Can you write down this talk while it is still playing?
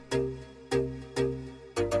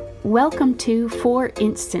Welcome to For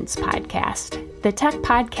Instance Podcast, the tech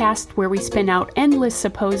podcast where we spin out endless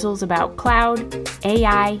supposals about cloud,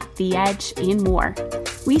 AI, the edge, and more.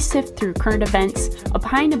 We sift through current events,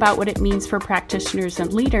 opine about what it means for practitioners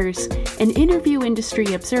and leaders, and interview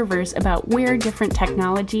industry observers about where different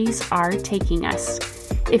technologies are taking us.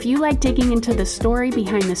 If you like digging into the story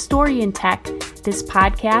behind the story in tech, this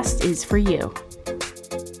podcast is for you.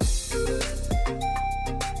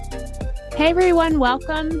 Hey everyone,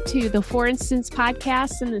 welcome to the For Instance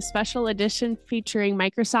Podcast and the special edition featuring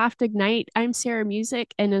Microsoft Ignite. I'm Sarah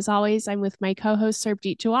Music, and as always, I'm with my co-host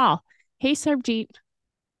Sarbjeet Jawal. Hey Sarbjeet.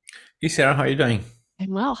 Hey Sarah, how are you doing? I'm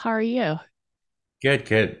well. How are you?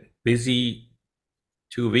 Good. Busy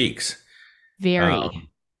 2 weeks. Very.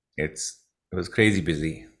 It was crazy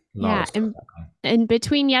busy. A lot Yeah, of stuff. and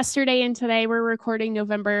between yesterday and today, we're recording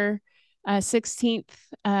November 16th,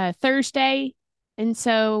 Thursday. And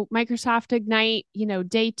so Microsoft Ignite,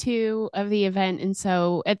 day 2 of the event. And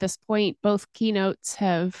so at this point, both keynotes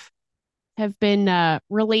have been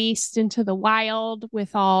released into the wild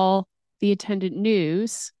with all the attendant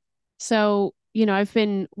news. So, I've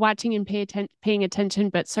been watching and paying attention,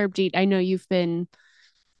 but Sarbjeet, I know you've been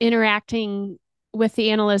interacting with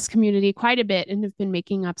the analyst community quite a bit and have been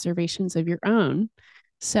making observations of your own.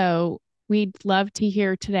 So we'd love to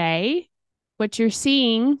hear today what you're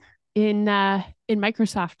seeing in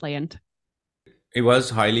Microsoft land. It was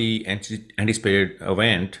highly anticipated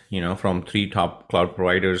event, from 3 top cloud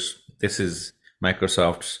providers. This is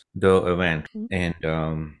Microsoft's the event, and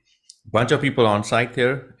bunch of people on site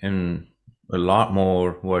there and a lot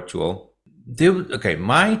more virtual.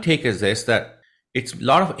 My take is this, that it's a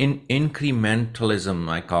lot of incrementalism,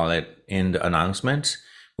 I call it, in the announcements,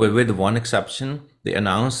 with one exception. They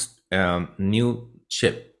announced new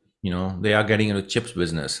chip. They are getting into chips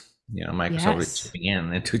business. Microsoft is chipping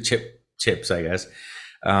into chips, I guess.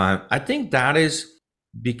 I think that is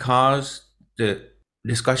because the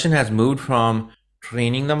discussion has moved from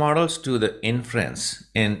training the models to the inference.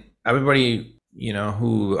 And everybody,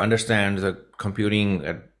 who understands the computing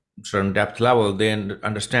at certain depth level, they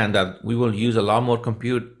understand that we will use a lot more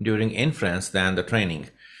compute during inference than the training.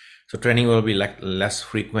 So training will be like less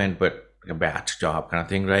frequent, but a batch job kind of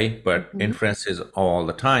thing, right? But inference is all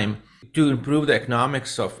the time. To improve the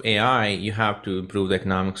economics of AI, you have to improve the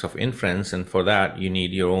economics of inference. And for that, you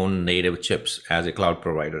need your own native chips as a cloud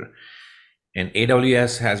provider. And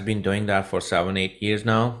AWS has been doing that for 7-8 years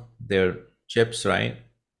now. Their chips, right?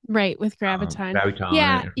 Right, with Graviton.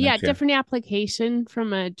 Graviton. Yeah, different application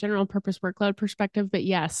from a general purpose workload perspective, but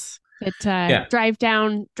yes, it drive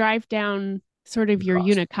down sort of your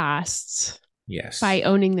unit costs. Yes. By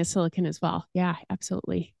owning the silicon as well. Yeah,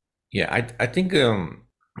 absolutely. Yeah, I think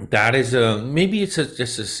that is maybe it's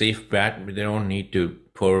just a safe bet. They don't need to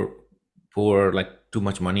pour like too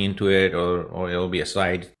much money into it, or it'll be a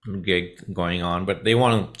side gig going on. But they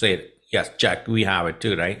want to say, yes, check, we have it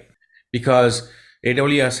too, right? Because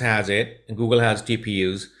AWS has it, and Google has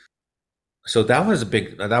TPUs. So that was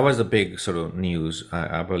the big sort of news,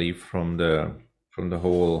 I believe, from the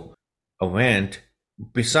whole event.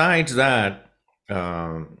 Besides that,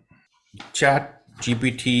 Chat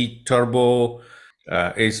GPT Turbo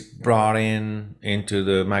is brought into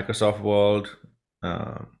the Microsoft world.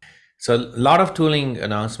 So a lot of tooling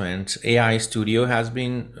announcements. AI Studio has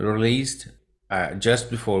been released. Just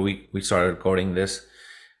before we started recording this,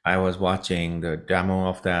 I was watching the demo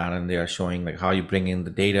of that, and they are showing like how you bring in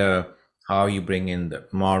the data, how you bring in the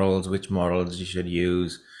models, which models you should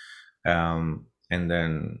use, and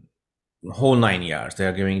then whole 9 yards. They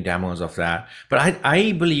are giving demos of that. But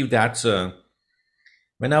I believe that's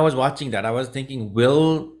when I was watching that, I was thinking,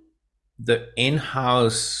 will the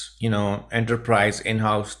in-house, enterprise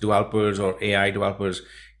in-house developers or AI developers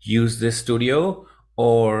use this studio,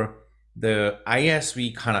 or the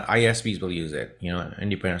ISVs will use it,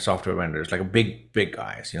 independent software vendors, like big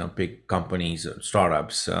guys, big companies,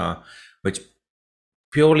 startups, which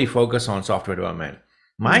purely focus on software development.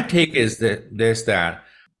 My take is that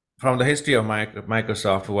from the history of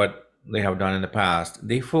Microsoft, what they have done in the past,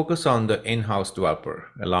 they focus on the in-house developer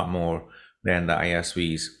a lot more than the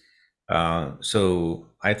ISVs. So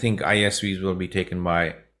I think ISVs will be taken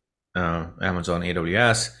by Amazon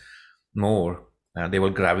AWS more. They will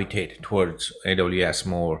gravitate towards AWS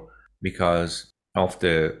more because of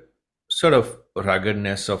the sort of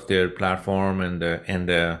ruggedness of their platform and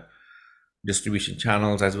the distribution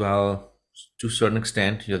channels as well. To a certain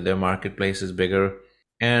extent, their marketplace is bigger.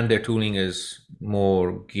 And their tooling is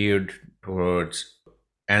more geared towards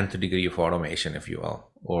nth degree of automation, if you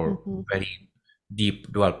will, or very deep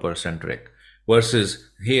developer centric.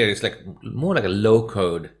 Versus here, it's like more like a low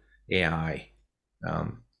code AI.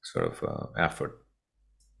 sort of effort.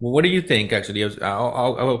 Well, what do you think? Actually,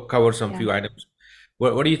 I'll cover some Yeah, few items.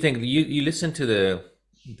 What do you think? You listened to the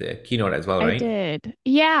keynote as well, I right? did.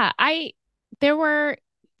 Yeah, I there were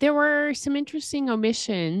there were some interesting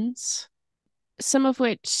omissions, some of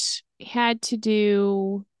which had to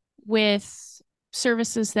do with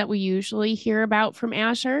services that we usually hear about from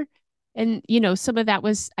Azure. And, some of that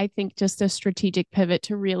was, I think, just a strategic pivot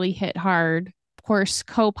to really hit hard. Of course,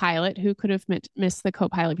 Copilot, who could have missed the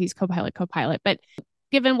Copilot piece, Copilot, Copilot. But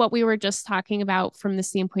given what we were just talking about from the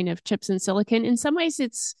standpoint of chips and silicon, in some ways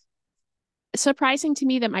it's surprising to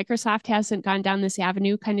me that Microsoft hasn't gone down this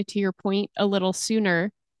avenue, kind of to your point, a little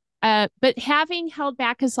sooner. But having held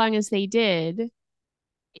back as long as they did,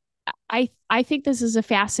 I think this is a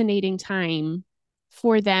fascinating time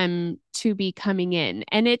for them to be coming in,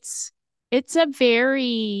 and it's a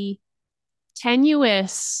very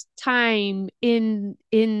tenuous time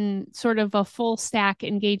in sort of a full stack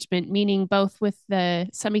engagement, meaning both with the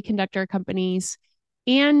semiconductor companies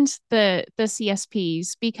and the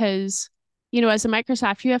CSPs, because as a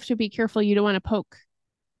Microsoft, you have to be careful. You don't want to poke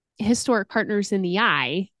historic partners in the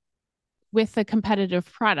eye with a competitive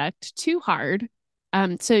product too hard.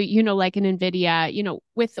 So like an Nvidia,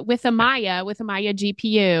 with a Maya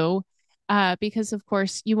GPU, because of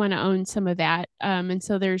course you want to own some of that. And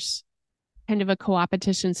so there's kind of a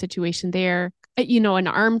co-opetition situation there. An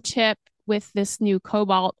ARM chip with this new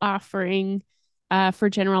Cobalt offering for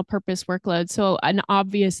general purpose workloads. So an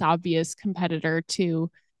obvious competitor to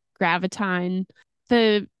Graviton.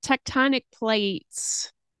 The tectonic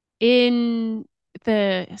plates in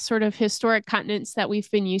the sort of historic continents that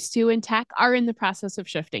we've been used to in tech are in the process of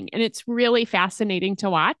shifting. And it's really fascinating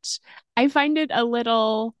to watch. I find it a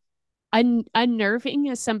little unnerving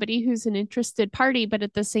as somebody who's an interested party, but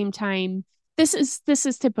at the same time, this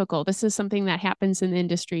is typical. This is something that happens in the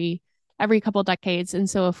industry every couple decades. And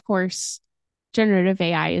so of course, generative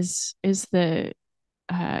AI is the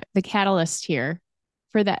catalyst here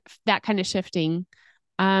for that kind of shifting.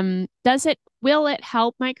 Will it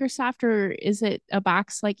help Microsoft, or is it a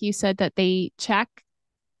box, like you said, that they check?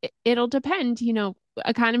 It'll depend.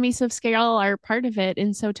 Economies of scale are part of it.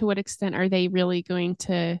 And so to what extent are they really going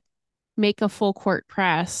to make a full court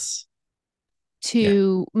press Yeah.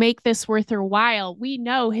 to make this worth their while? We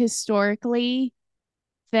know historically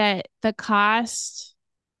that the cost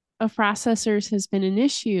of processors has been an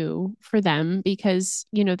issue for them because,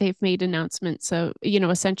 they've made announcements of,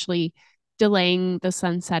 essentially delaying the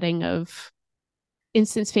sunsetting of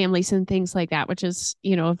instance families and things like that, which is,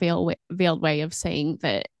 a veiled way of saying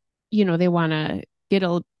that, they want to get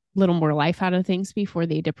a little more life out of things before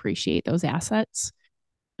they depreciate those assets.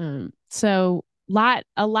 So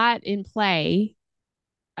a lot in play.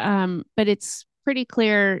 But it's pretty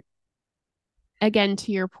clear, again,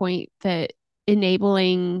 to your point, that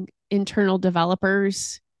enabling internal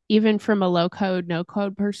developers, even from a low code, no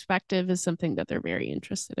code perspective, is something that they're very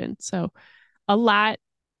interested in. So a lot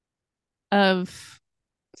of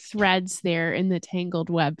threads there in the tangled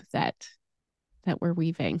web that we're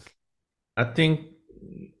weaving. I think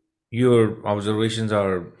your observations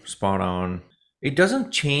are spot on. It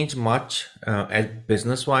doesn't change much as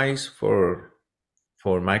business wise for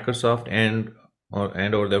Microsoft and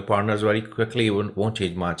or their partners very quickly. It won't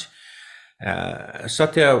change much.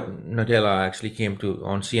 Satya Nadella actually came to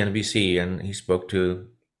on CNBC and he spoke to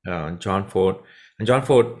John Ford. And John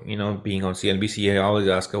Ford, being on CNBC, I always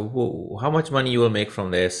ask, how much money you will make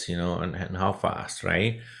from this, and how fast,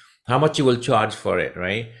 right? How much you will charge for it,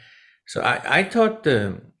 right? So I thought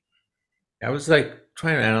I was like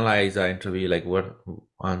trying to analyze our interview, like what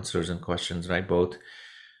answers and questions, right? Both.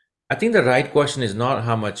 I think the right question is not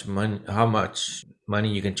how much money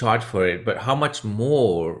you can charge for it, but how much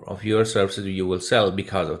more of your services you will sell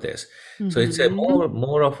because of this. So it's a Mm-hmm.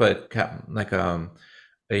 more of a like a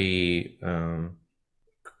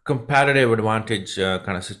competitive advantage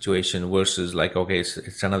kind of situation versus like, okay,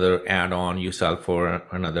 it's another add-on you sell for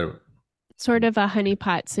another. Sort of a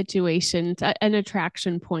honeypot situation, an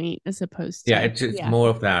attraction point as opposed Yeah, to, it's yeah. more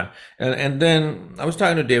of that. And then I was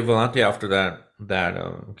talking to Dave Vellante after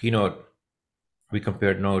that keynote. We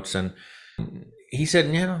compared notes, and he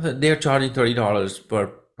said, that they're charging $30 per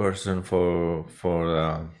person for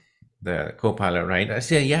the Copilot, right? I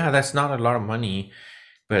said, yeah, that's not a lot of money,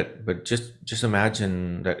 but just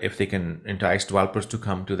imagine that if they can entice developers to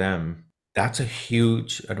come to them, that's a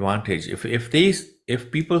huge advantage.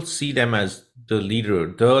 If people see them as the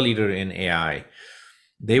leader in AI,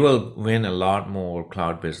 they will win a lot more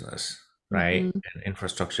cloud business, right? Mm-hmm. And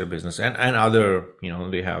infrastructure business and other,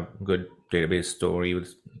 they have good database story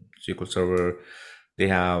with SQL Server. They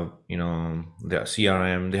have, their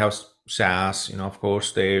CRM. They have SaaS, of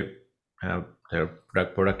course, they have their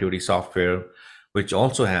productivity software, which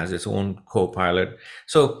also has its own Copilot.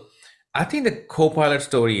 So I think the Copilot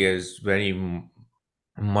story is very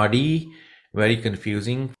muddy, very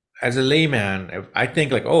confusing. As a layman, I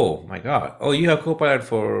think like, oh my God, oh, you have Copilot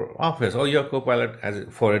for Office, oh, you have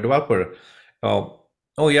Copilot for a developer. Oh,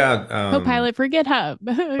 oh yeah, Copilot for GitHub.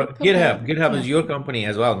 but Copilot. GitHub Yeah. is your company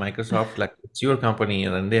as well. Microsoft, like it's your company,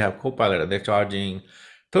 and then they have Copilot, and they're charging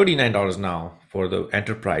 $39 now for the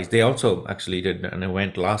enterprise. They also actually did an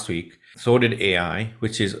event last week. So did AI,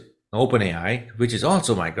 which is OpenAI, which is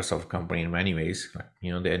also Microsoft company in many ways.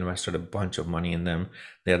 They invested a bunch of money in them.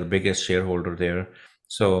 They are the biggest shareholder there.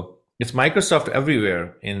 So it's Microsoft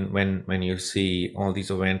everywhere. In when you see all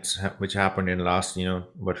these events which happened in the last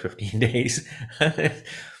 15 days,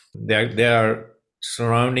 they are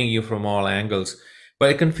surrounding you from all angles.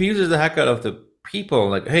 But it confuses the heck out of the people.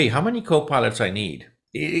 Like, hey, how many co-pilots I need?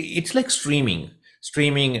 It's like streaming,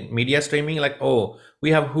 media streaming. Like, oh,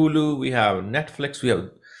 we have Hulu, we have Netflix,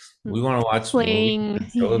 we want to watch movies Sling.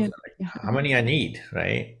 and shows. Like, Yeah. how many I need,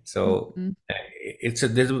 right? So Mhm.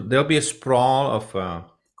 there'll be a sprawl of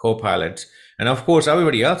co-pilots, and of course,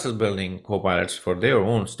 everybody else is building co-pilots for their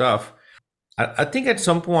own stuff. I think at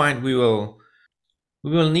some point we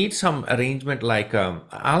will need some arrangement like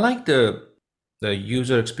I like the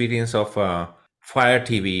user experience of Fire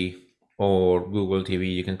TV or Google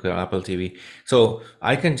TV. You can call Apple TV. So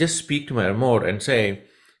I can just speak to my remote and say,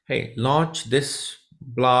 "Hey, launch this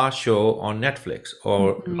blah show on Netflix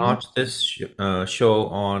or Mhm. launch this show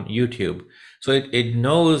on YouTube." So it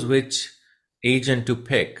knows which agent to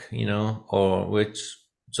pick, or which.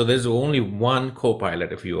 So there's only one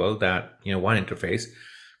co-pilot, if you will, that one interface,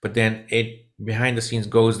 but then it behind the scenes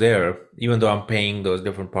goes there, even though I'm paying those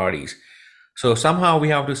different parties. So somehow we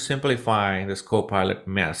have to simplify this Copilot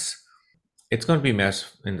mess. It's going to be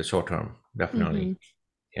mess in the short term, definitely. Mhm.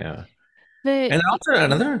 Yeah. The And also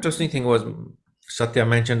another interesting thing was Satya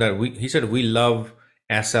mentioned that he said we love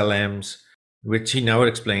SLMs, which he never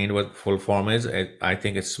explained what full form is. I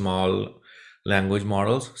think it's small language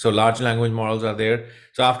models. So large language models are there.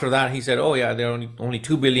 So after that, he said, "Oh yeah, there are only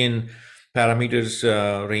 2 billion parameters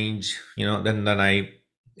range." Then I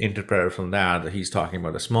interpreted from that he's talking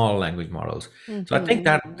about the small language models. So I think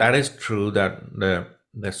Mhm. that is true that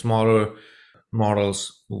the smaller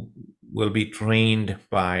models will be trained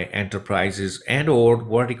by enterprises and or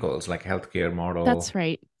verticals like healthcare That's model.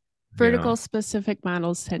 right. you know Vertical specific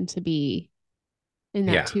models tend to be in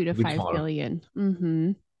that yeah, 2 to bit 5 smaller. billion.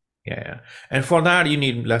 Mhm. Yeah. And for that you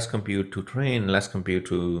need less compute to train, less compute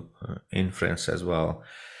to inference as well.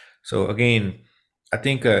 So again, I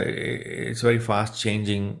think it's very fast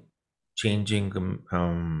changing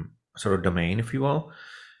sort of domain, if you will.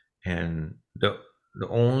 And the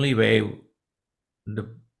only way the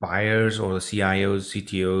buyers or the CIOs,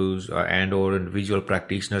 CTOs, and or individual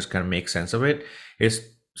practitioners can make sense of it is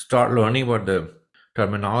start learning about the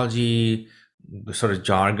terminology, the sort of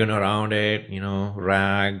jargon around it.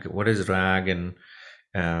 RAG, what is RAG, and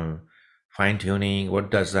fine tuning, what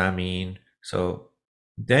does that mean? So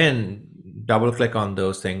then double click on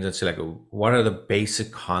those things and say like, what are the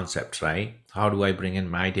basic concepts, right? How do I bring in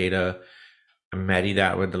my data and marry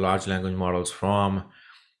that with the large language models from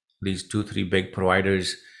these two, three big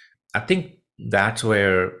providers? I think that's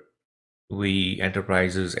where we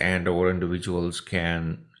enterprises and or individuals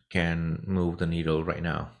can move the needle right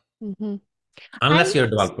now. Mhm. Unless I you're a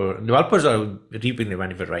developer. Developers are reaping the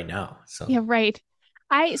benefit right now. So Yeah, right.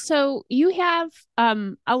 I So you have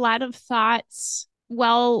a lot of thoughts,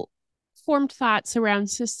 well formed thoughts around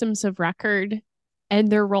systems of record and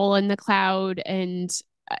their role in the cloud and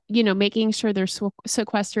making sure they're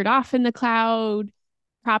sequestered off in the cloud,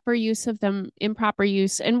 proper use of them, improper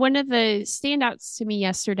use. And one of the standouts to me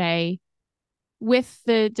yesterday with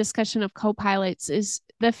the discussion of copilots is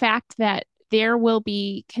the fact that there will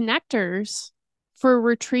be connectors for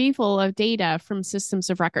retrieval of data from systems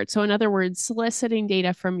of record. So, in other words, soliciting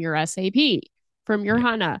data from your SAP, from your yeah.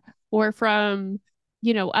 HANA, or from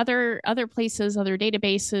other places, other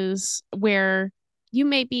databases where you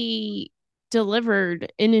may be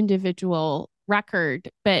delivered an individual record,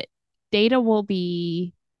 but data will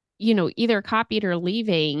be either copied or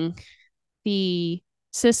leaving the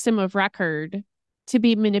system of record to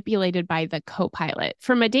be manipulated by the copilot.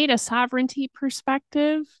 From a data sovereignty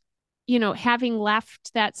perspective, having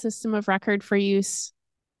left that system of record for use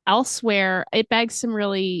elsewhere, it begs some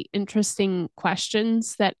really interesting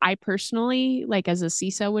questions that I personally, like as a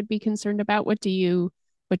CISO, would be concerned about. What do you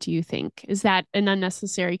think? Is that an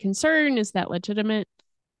unnecessary concern? Is that legitimate?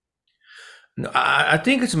 No, I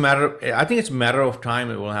think it's a matter. I think it's a matter of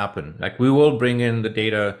time. It will happen. Like we will bring in the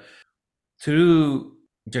data through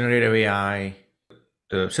generative AI,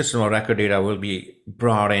 the system of record data will be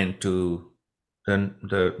brought into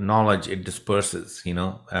the knowledge it disperses.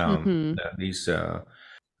 Mm-hmm. These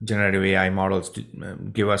generative AI models to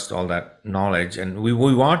give us all that knowledge, and we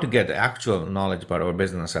want to get the actual knowledge about our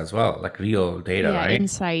business as well, like real data, Yeah, right?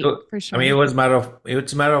 insight So for I mean, sure.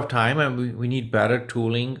 it's a matter of time, and we need better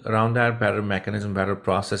tooling around that, better mechanism, better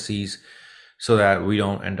processes, so that we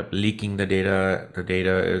don't end up leaking the data. The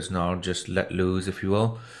data is not just let loose, if you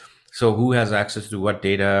will. So who has access to what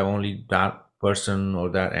data? Only that person or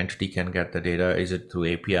that entity can get the data. Is it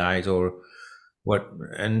through APIs or what?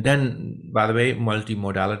 And then, by the way,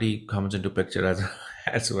 multimodality comes into picture as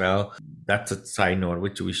as well. That's a side note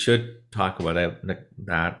which we should talk about, like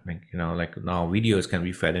now videos can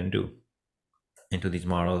be fed into these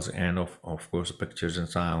models, and of course pictures and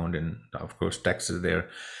sound, and of course text is there.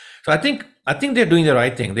 So I think they're doing the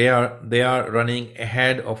right thing. They are running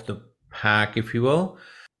ahead of the pack, if you will.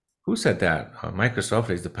 Who said that?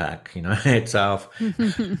 Microsoft is the pack, itself.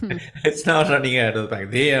 It's not running ahead of the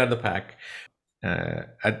pack. They are the pack.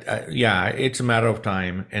 Yeah, it's a matter of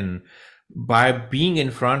time. And by being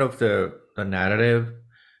in front of the narrative,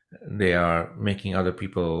 they are making other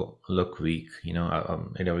people look weak.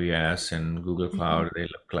 AWS and Google Mhm. Cloud, they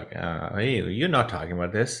look like, hey, you're not talking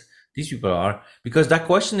about this. These people are, because that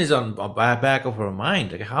question is on the back of our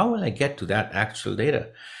mind. Like, how will I get to that actual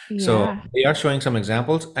data? So Yeah. they are showing some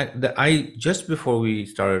examples. I just before we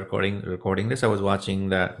started recording this, I was watching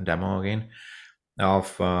that demo again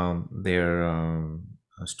of their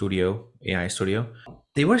studio, AI studio.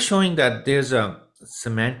 They were showing that there's a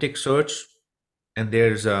semantic search and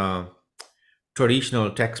there's a traditional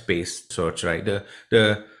text-based search, right?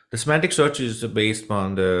 The semantic search is based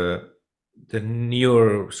on the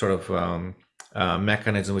newer sort of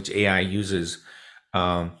mechanism which AI uses,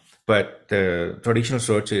 but the traditional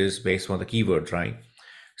search is based on the keywords, right?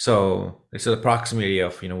 So it's the proximity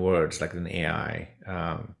of words like an AI.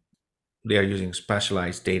 They are using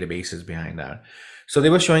specialized databases behind that. So they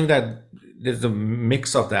were showing that there's a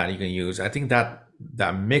mix of that you can use. I think that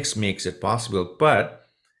mix makes it possible, but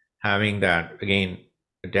having that again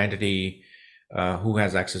identity, who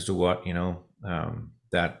has access to what,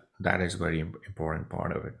 that is very important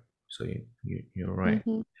part of it. So you're right.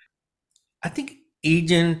 Hmm. I think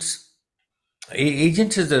agents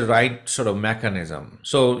is the right sort of mechanism.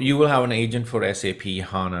 So you will have an agent for SAP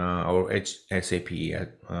HANA or SAP,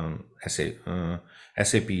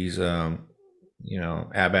 SAP's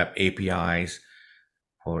ABAP APIs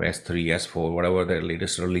for S3, S4, whatever their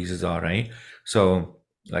latest releases are, right? So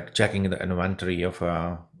like checking the inventory of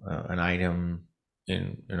an item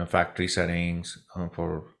in a factory settings,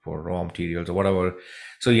 for raw materials or whatever.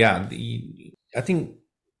 So yeah, I think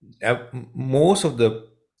most of the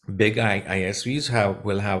big ISVs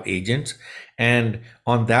will have agents, and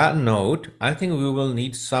on that note, I think we will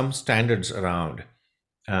need some standards around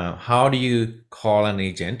how do you call an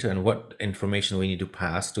agent and what information we need to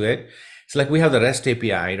pass to it. It's like we have the REST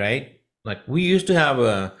API, right? Like we used to have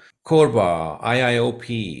a CORBA,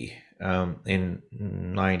 IIOP, in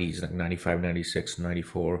 90s, like 95, 96,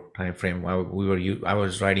 94 timeframe. I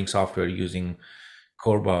was writing software using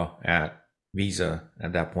CORBA at Visa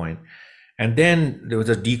at that point. And then there was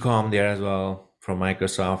a decom there as well from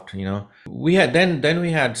Microsoft. We had then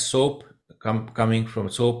we had SOAP coming from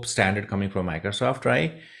SOAP standard coming from Microsoft,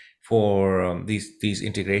 right? For these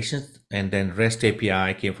integrations, and then REST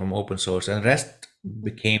API came from open source, and REST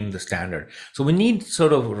became the standard. So we need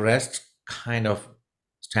sort of REST kind of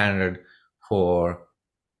standard for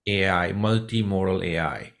AI, multimodal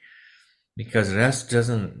AI, because REST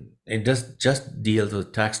doesn't, it just deals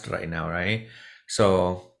with text right now, right?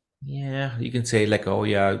 So yeah, you can say like, oh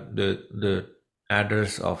yeah, the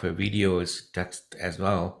address of a video is text as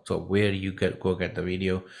well. So where do you go get the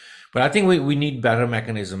video? But I think we need better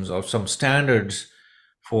mechanisms or some standards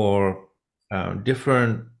for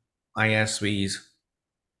different ISVs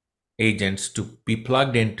agents to be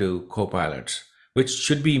plugged into copilots, which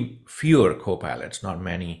should be fewer copilots, not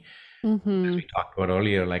many, as Hmm. we talked about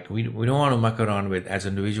earlier. Like we don't want to muck around with as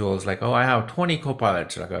individuals, like, oh, I have 20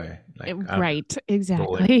 co-pilots, I'm Right, going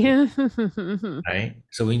exactly. to, right?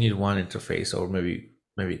 So we need one interface, or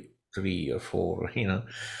maybe three or four,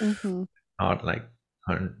 Hmm. not like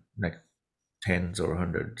like tens or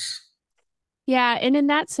hundreds. Yeah, and in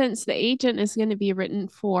that sense, the agent is going to be written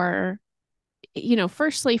for,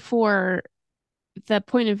 firstly for the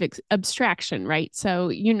point of abstraction, right? So,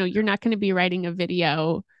 you're not going to be writing a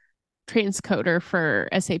video transcoder for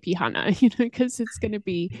SAP HANA, because it's going to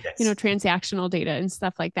be, Yes. transactional data and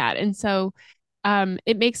stuff like that. And so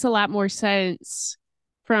it makes a lot more sense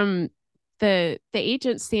from the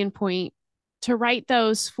agent standpoint to write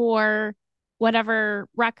those for whatever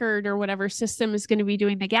record or whatever system is going to be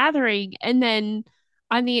doing the gathering. And then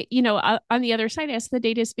on the, on the other side, as the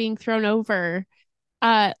data is being thrown over,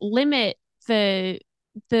 limit the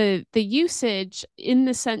the usage in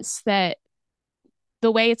the sense that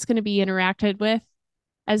the way it's going to be interacted with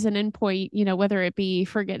as an endpoint, whether it be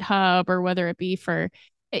for GitHub or whether it be for,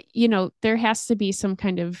 there has to be some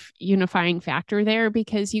kind of unifying factor there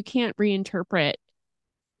because you can't reinterpret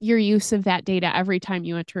your use of that data every time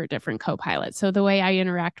you enter a different Copilot. So the way I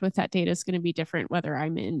interact with that data is going to be different, whether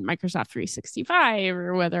I'm in Microsoft 365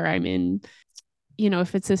 or whether I'm in,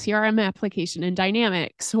 if it's a CRM application in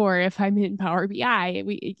Dynamics or if I'm in Power BI,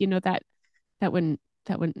 that wouldn't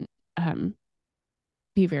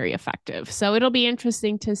be very effective. So it'll be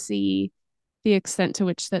interesting to see the extent to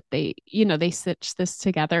which that they stitch this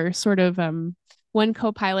together, sort of one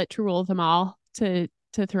Copilot to rule them all to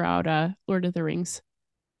throw out a Lord of the Rings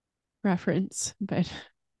reference. But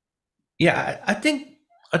Yeah, I think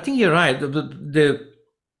you're right. The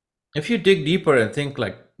if you dig deeper and think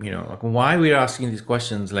like, like why we're asking these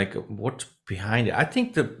questions, like what's behind it, I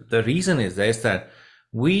think the reason is this, that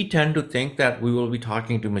we tend to think that we will be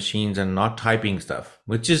talking to machines and not typing stuff,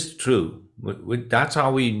 which is true. That's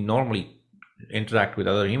how we normally interact with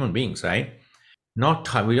other human beings, right? Not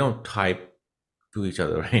type. We don't type to each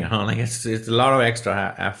other, like it's a lot of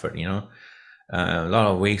extra effort, a lot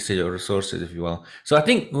of wastage of resources, if you will. So I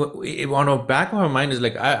think on the back of our mind is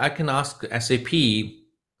like, I can ask SAP.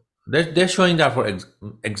 They're showing that for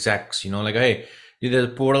execs, like, hey,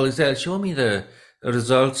 the portal is there. Show me the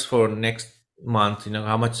results for next month.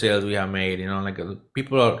 How much sales we have made. Like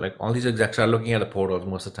people are like, all these execs are looking at the portals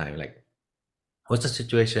most of the time. Like, what's the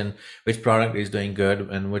situation? Which product is doing good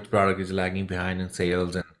and which product is lagging behind in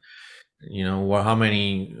sales? And how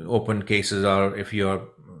many open cases are if you're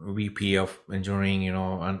VP of engineering,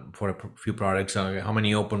 and for a few products, how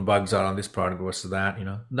many open bugs are on this product versus that,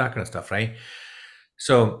 that kind of stuff, right?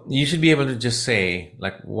 So you should be able to just say,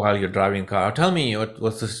 like, while you're driving a car, tell me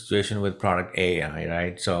what's the situation with product A,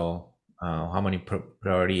 right? So how many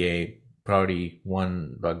priority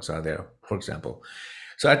one bugs are there, for example?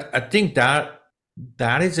 So I think that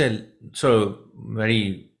is a sort of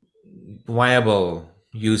very viable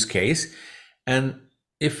use case. And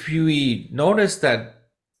if we notice that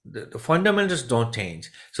the fundamentals don't change,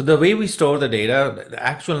 so the way we store the data, the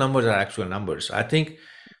actual numbers are actual numbers. I think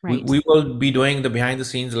right. we will be doing the behind the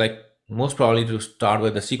scenes, like most probably to start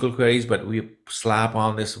with the SQL queries, but we slap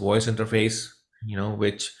on this voice interface,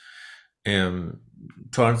 which um,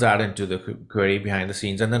 turns that into the query behind the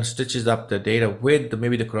scenes and then stitches up the data with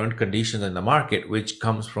maybe the current conditions in the market, which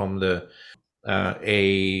comes from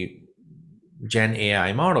a Gen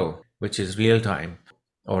AI model, which is real time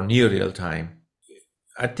or near real time.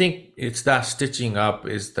 I think it's that stitching up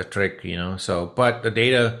is the trick, So, but the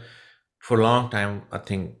data for a long time, I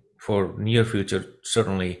think for near future,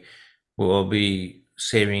 certainly we will be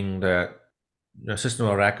saving the system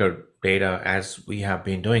of record data as we have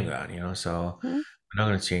been doing that, So Mhm. we're not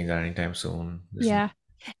going to change that anytime soon. Yeah.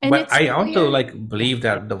 And But it's I also clear. like Yeah, believe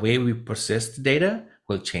that the way we persist data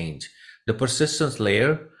will change. The persistence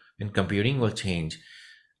layer in computing will change,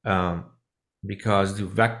 um, because the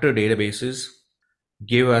vector databases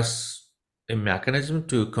give us a mechanism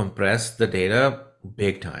to compress the data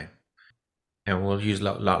big time, and we'll use a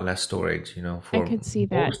lot less storage, I for could see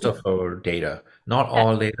that. most of our data. Not That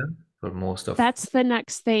all data, but most of. that's the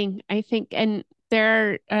next thing I think. And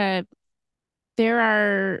there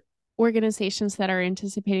are organizations that are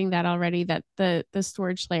anticipating that already, that the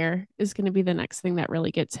storage layer is going to be the next thing that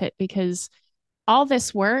really gets hit because all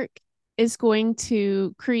this work is going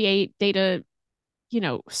to create data,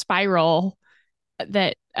 spiral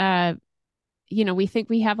that we think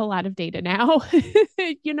we have a lot of data now.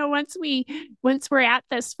 Once we're at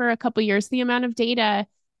this for a couple years, the amount of data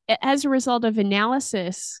as a result of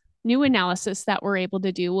new analysis that we're able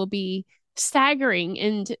to do will be staggering.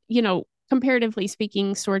 And comparatively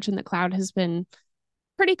speaking, storage in the cloud has been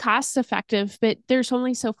pretty cost effective, but there's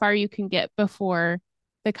only so far you can get before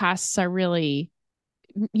the costs are really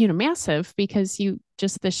massive because you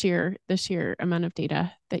just the sheer amount of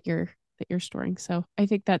data that you're storing. So I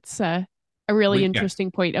think that's a really Yeah.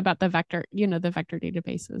 interesting point about the vector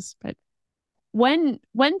databases. But one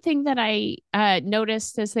thing that I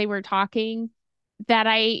noticed as they were talking that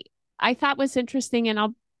I thought was interesting, and I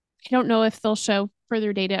don't know if they'll show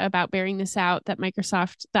further data about bearing this out, that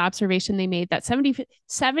Microsoft, the observation they made that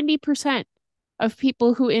 70% of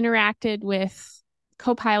people who interacted with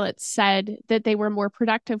Copilot said that they were more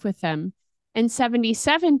productive with them, and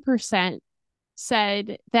 77%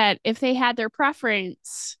 said that if they had their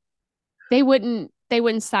preference, they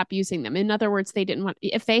wouldn't stop using them. In other words, they didn't want,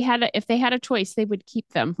 if they had a choice, they would keep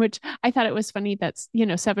them, which I thought it was funny. That's,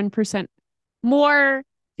 7% more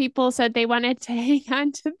people said they wanted to hang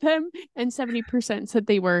on to them, and 70% said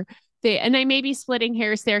and I may be splitting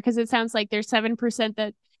hairs there because it sounds like there's 7%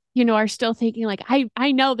 that are still thinking like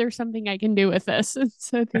I know there's something I can do with this. And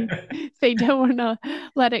so they don't want to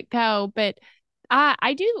let it go. But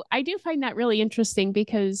I do find that really interesting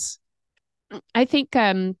because I think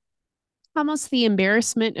almost the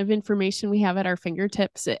embarrassment of information we have at our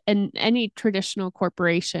fingertips and any traditional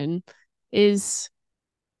corporation is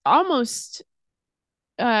almost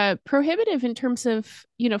prohibitive in terms of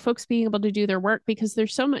folks being able to do their work because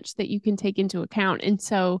there's so much that you can take into account. And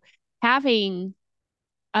so having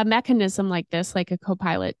a mechanism like this, like a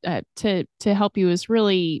Copilot, to help you is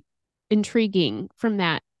really intriguing from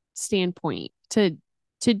that standpoint. To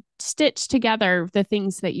stitch together the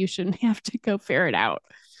things that you shouldn't have to go ferret out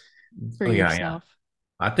for Oh yeah, yeah. yourself.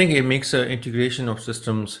 I think it makes an integration of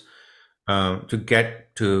systems to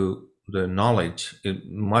get to the knowledge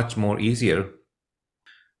much more easier.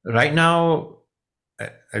 Right now,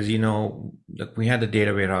 as you know, like we had the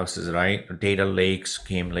data warehouses, right? Data lakes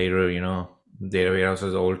came later, data warehouse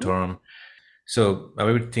is old term. So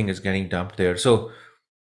everything is getting dumped there. So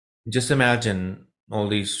just imagine all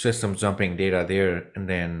these systems dumping data there, and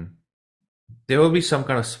then there will be some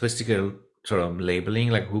kind of sophisticated sort of labeling,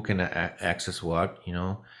 like who can access what,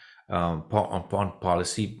 on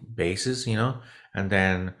policy basis, and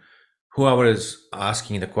then whoever is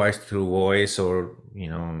asking the question through voice or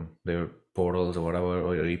their portals or whatever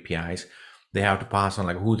or APIs, they have to pass on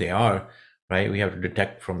like who they are, right? We have to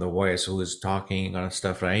detect from the voice who is talking and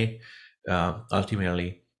stuff, right?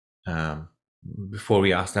 Ultimately, um, before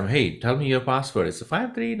we ask them, hey, tell me your password, it's a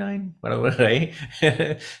 539 whatever,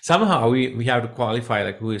 right? Somehow we have to qualify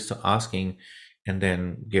like who is asking and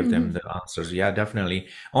then give them Mm-hmm. the answers. Yeah, definitely.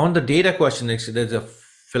 On the data question, there's a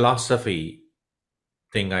philosophy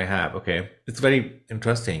thing I have. Okay, it's very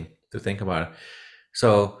interesting to think about.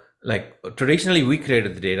 So, like traditionally, we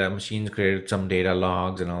created the data, machines created some data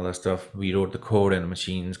logs and all that stuff. We wrote the code, and the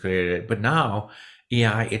machines created it. But now,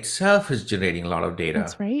 AI itself is generating a lot of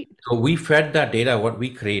That's data. right. So we fed that data, what we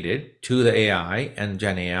created, to the AI and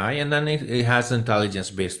Gen AI, and then it has intelligence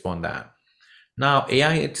based upon that. Now,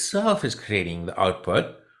 AI itself is creating the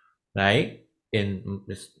output, right?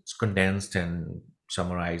 It's condensed and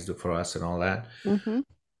summarized for us and all that. Mm-hmm.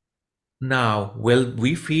 Now, will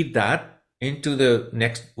we feed that into the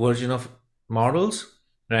next version of models,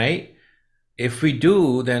 right? If we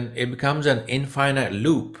do, then it becomes an infinite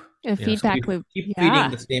loop. A So we feedback loop. keep feeding Yeah.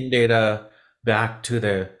 the same data back to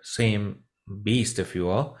the same beast, if you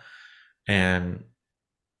will. And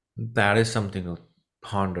that is something to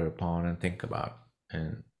ponder upon and think about.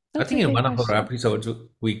 And I That's a think in great one of our question. episodes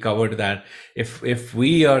we covered that if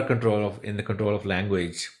we are in the control of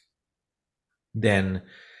language, then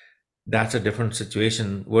that's a different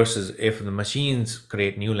situation versus if the machines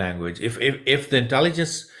create new language. If the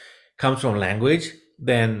intelligence comes from language,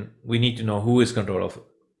 then we need to know who is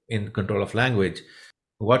in control of language.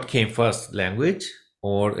 What came first, language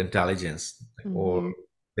or intelligence, or Mm-hmm.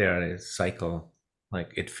 there is cycle,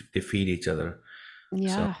 like they feed each other. So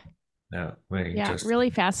Yeah. yeah, very Yeah. interesting Really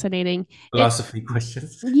fascinating. It, philosophy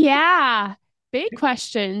questions. yeah. Big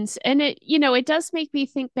questions. And it does make me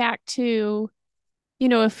think back to,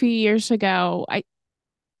 a few years ago,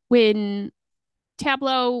 when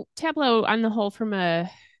Tableau on the whole from a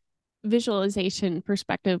visualization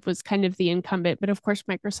perspective was kind of the incumbent, but of course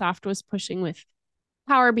Microsoft was pushing with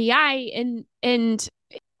Power BI, and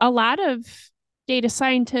a lot of data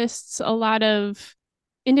scientists, a lot of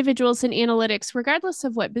individuals in analytics, regardless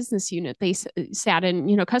of what business unit they sat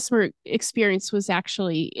in, customer experience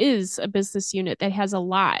is a business unit that has a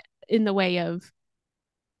lot in the way of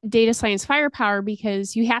data science firepower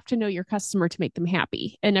because you have to know your customer to make them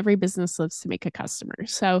happy, and every business lives to make a customer.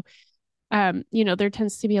 So there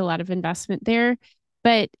tends to be a lot of investment there.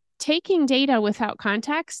 But taking data without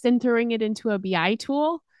context and throwing it into a BI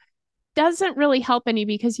tool doesn't really help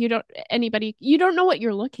you don't know what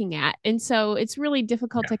you're looking at. And so it's really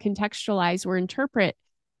difficult Yeah. to contextualize or interpret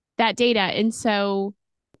that data. And so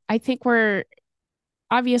I think we're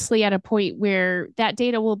obviously at a point where that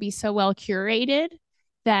data will be so well curated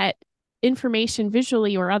that information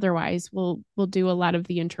visually or otherwise will do a lot of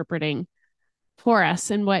the interpreting for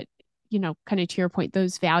us. And what, kind of to your point,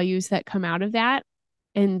 those values that come out of that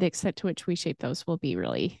and the extent to which we shape those will be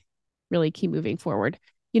really, really key moving forward.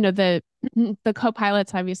 The the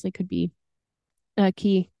co-pilots obviously could be a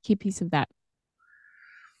key piece of that.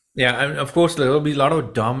 Yeah, and of course there will be a lot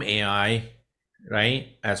of dumb AI,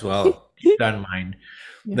 right? As well. Keep that in mind.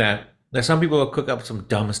 Yeah. That Like some people will cook up some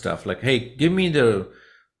dumb stuff like, hey, give me the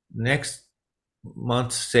next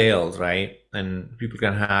month's sales, right? And people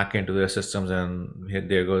can hack into their systems, and here,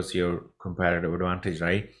 there goes your competitive advantage,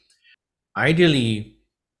 right? Ideally,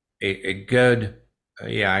 a good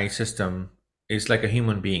AI system is like a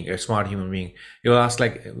human being, a smart human being. It will ask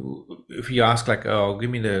like, if you ask like, oh, give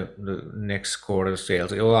me the next quarter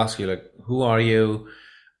sales, it will ask you like, who are you,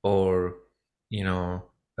 or you know,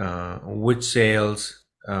 which sales.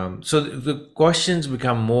 So the questions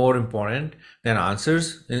become more important than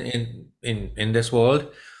answers in this world,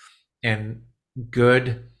 and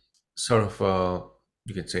good sort of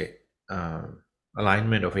you could say uh,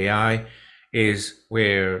 alignment of AI is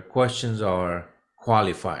where questions are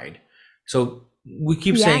qualified. So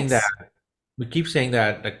Yes. we keep saying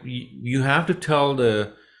that like you have to tell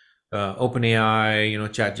the OpenAI,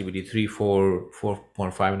 ChatGPT 3, 4,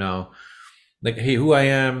 4.5 now, like, hey, who I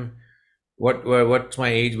am, what's my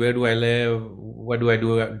age, where do I live, what do I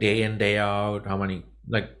do day in day out, how many,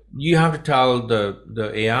 like you have to tell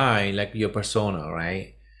the AI like your persona,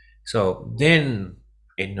 right? So then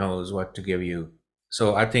it knows what to give you.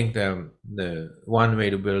 So I think the one way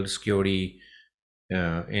to build security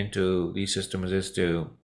into these systems is to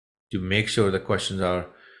make sure the questions are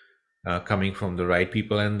coming from the right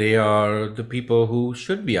people, and they are the people who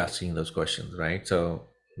should be asking those questions, right? So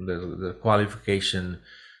the qualification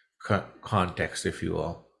context, if you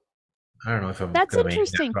will. I don't know if I'm That's conveying that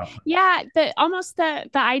interesting. properly. Yeah, the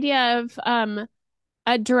idea of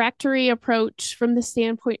a directory approach from the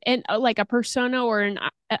standpoint and like a persona or an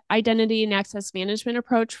identity and access management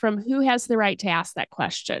approach from who has the right to ask that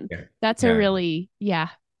question. Yeah, That's a yeah. really, yeah,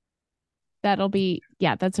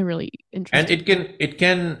 that's a really And interesting. it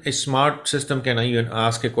can a smart system can even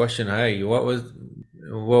ask a question. Hey, what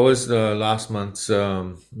was the last month's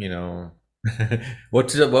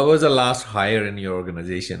what was the last hire in your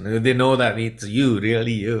organization? They know that it's you,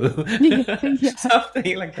 really you. Yeah.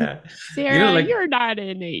 Something like that. Sarah, Like, you're not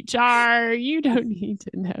in HR. You don't need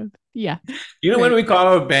to know. Yeah. when Right. we call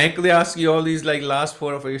our bank, they ask you all these like last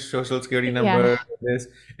four of your social security Yeah. number, this,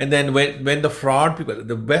 and then when the fraud people,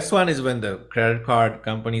 the best one is when the credit card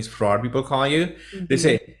companies fraud people call you, they Hmm.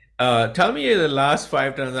 say, "Tell me the last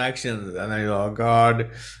five transactions," and I go, "Oh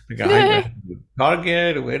God, like, I went to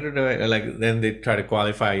Target, where did I like?" Then they try to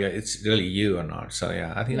qualify you, it's really you or not. So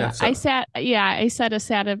yeah, I think Yeah, that's I set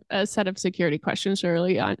a set of security questions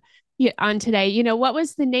early on, yeah, on today. What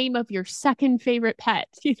was the name of your second favorite pet?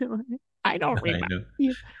 I don't I remember. know.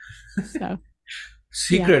 Yeah. So,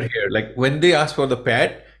 yeah. Secret here. Like when they ask for the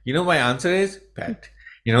pet, my answer is pet.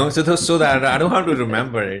 So that I don't have to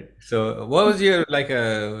remember it. So what was your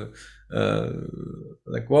uh,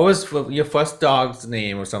 what was your first dog's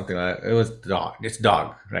name or something like that? It was dog. It's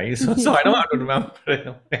dog, right? So I don't have to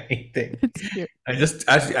remember anything. It's cute.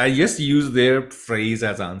 I just use their phrase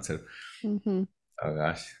as answer. Hmm. Oh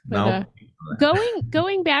gosh, But now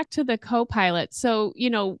going back to the co-pilot, so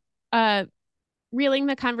uh reeling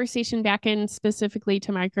the conversation back in specifically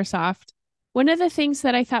to Microsoft, one of the things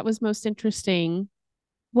that I thought was most interesting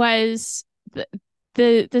was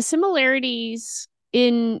the similarities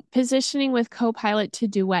in positioning with Copilot to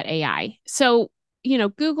Duet AI. So,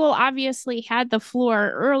 Google obviously had the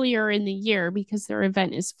floor earlier in the year because their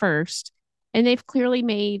event is first, and they've clearly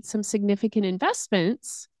made some significant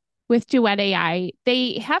investments with Duet AI.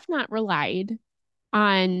 They have not relied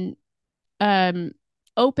on um,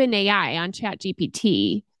 OpenAI on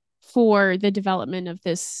ChatGPT for the development of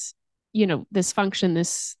this, this function,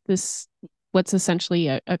 this what's essentially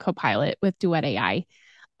a copilot with Duet AI.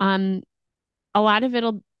 Um, a lot of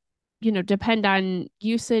it'll, depend on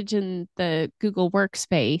usage in the Google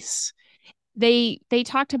Workspace. They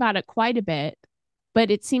talked about it quite a bit,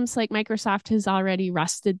 but it seems like Microsoft has already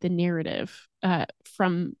wrested the narrative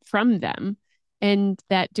from them, and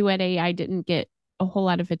that Duet AI didn't get a whole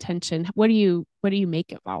lot of attention. What do you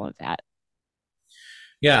make of all of that?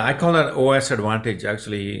 yeah, I call that OS advantage.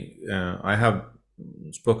 Actually, I have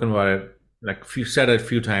spoken about it, like few said it a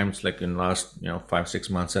few times, like in last 5 6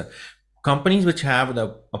 months. Companies which have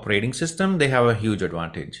the operating system, they have a huge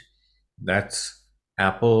advantage. That's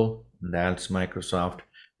Apple, that's Microsoft,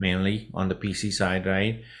 mainly on the PC side,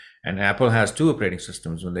 right? And Apple has two operating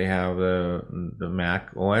systems. When they have the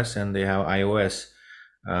Mac OS and they have iOS,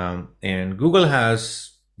 and Google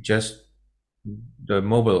has just the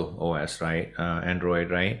mobile OS, right?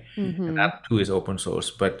 Android, right? And Mm-hmm. that too is open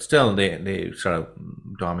source, but still they sort of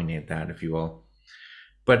dominate that, if you will.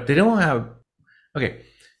 But they don't have. Okay,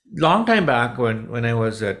 long time back when I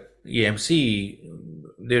was at EMC,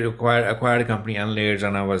 they acquired a company Unlayers,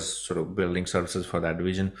 and I was sort of building services for that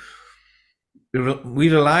division. I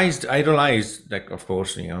realized, like, of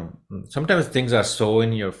course, sometimes things are so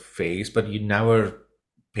in your face, but you never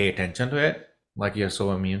pay attention to it, like you're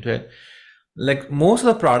so immune to it. Like most of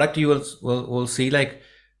the product you will see, like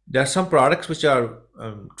there are some products which are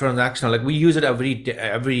transactional, like we use it every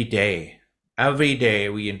day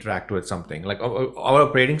we interact with something, like our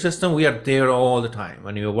operating system, we are there all the time.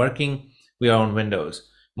 When you're working, we are on Windows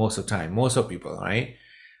most of the time, most of people, right?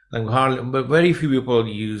 Like hardly, but very few people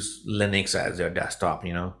use Linux as their desktop,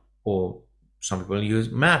 or some people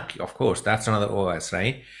use Mac, of course, that's another OS,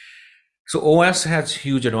 right? So OS has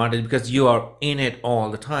huge advantage because you are in it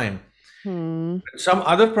all the time. Hmm. Some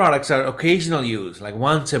other products are occasional use, like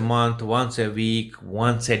once a month, once a week,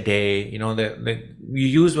 once a day. You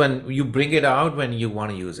use when you bring it out when you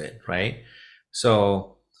want to use it, right?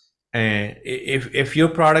 So, and if your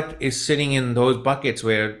product is sitting in those buckets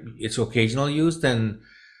where it's occasional use, then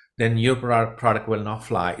your product will not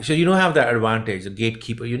fly. So you don't have that advantage, the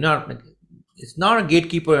gatekeeper. You're not. It's not a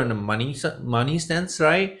gatekeeper in a money sense,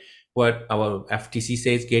 right? What our FTC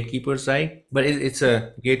says gatekeepers, right? But it's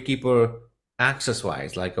a gatekeeper access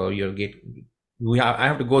wise, like, oh, your gate. I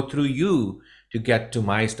have to go through you to get to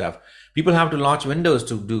my stuff. People have to launch Windows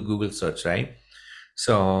to do Google search, right?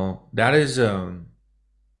 So that is I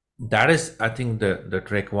think the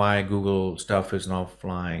trick why Google stuff is not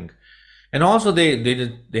flying. And also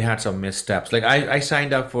they had some missteps. Like I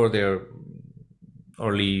signed up for their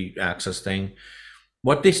early access thing.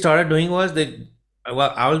 What they started doing was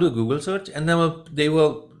I will do a Google search, and then they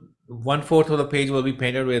will 1/4 of the page will be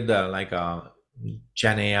painted with like a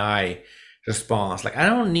Gen AI response. Like I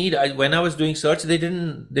don't need. When I was doing search, they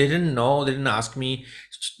didn't know. They didn't ask me,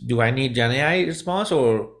 do I need Gen AI response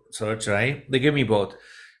or search? Right? They give me both.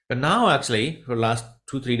 But now actually, for the last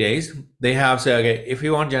 2 3 days, they have said, okay, if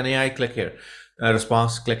you want Gen AI, click here.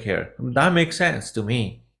 Response, click here. That makes sense to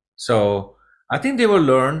me. So I think they will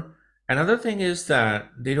learn. Another thing is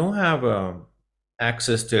that they don't have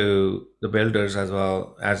access to the builders as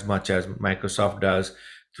well as much as Microsoft does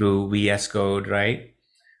through VS Code, right?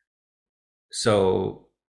 So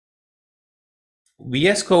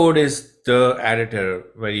VS Code is the editor,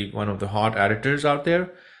 very one of the hot editors out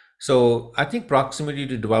there. So I think proximity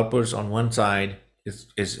to developers on one side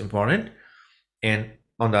is important, and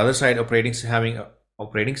on the other side, having a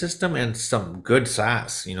operating system and some good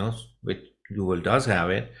SaaS, which Google does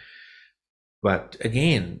have it. But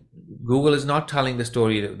again, Google is not telling the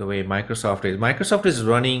story the way Microsoft is. Microsoft is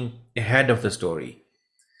running ahead of the story,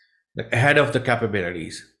 like ahead of the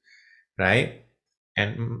capabilities, right?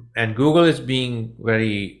 And Google is being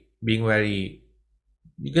very, you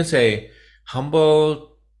can say,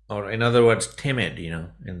 humble, or in other words, timid,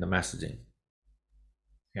 in the messaging.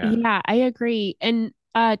 Yeah. Yeah, I agree. And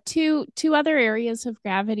two other areas of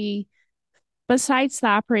gravity besides the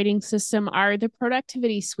operating system are the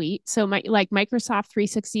productivity suite. So like Microsoft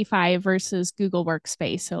 365 versus Google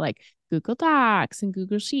Workspace. So like Google Docs and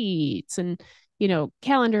Google Sheets and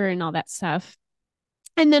calendar and all that stuff.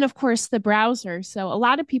 And then of course the browser. So a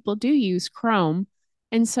lot of people do use Chrome.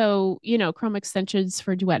 And so, Chrome extensions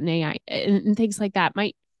for Duet and AI and things like that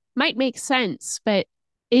might make sense, but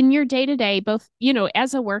in your day to day, both,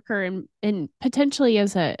 as a worker and potentially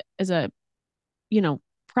as a you know,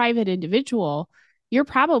 private individual, you're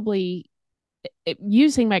probably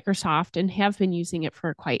using Microsoft and have been using it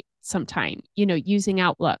for quite some time, using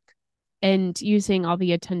Outlook and using all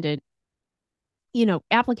the attendant,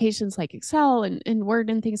 applications like Excel and Word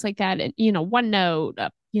and things like that. And,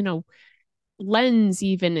 OneNote, Lens,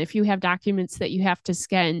 even if you have documents that you have to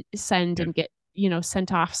send Yeah. and get,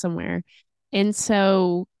 sent off somewhere. And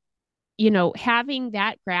so, having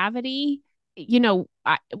that gravity,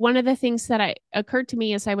 one of the things that occurred to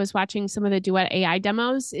me as I was watching some of the Duet AI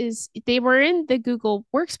demos is they were in the Google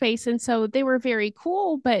Workspace. And so they were very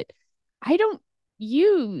cool, but I don't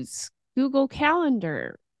use Google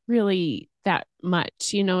Calendar really that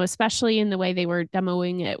much, especially in the way they were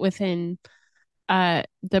demoing it within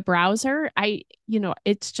the browser.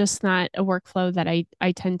 It's just not a workflow that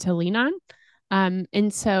I tend to lean on.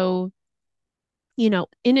 And so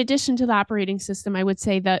in addition to the operating system, I would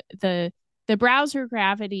say that the browser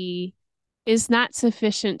gravity is not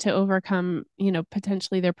sufficient to overcome,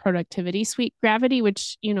 potentially their productivity suite gravity,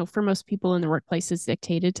 which, for most people in the workplace is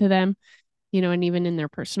dictated to them, and even in their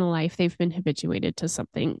personal life, they've been habituated to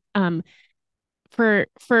something.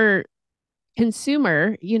 For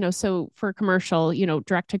consumer, so for commercial,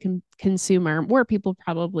 direct to consumer, more people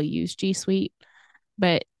probably use G Suite,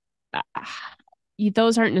 but uh,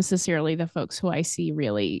 those aren't necessarily the folks who I see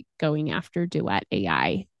really going after Duet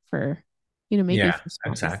AI for, maybe Yeah, for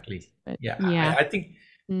small business. exactly. But Yeah, yeah. I think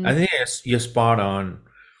Mm. I think you're spot on.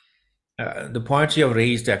 the points you have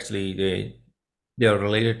raised actually they are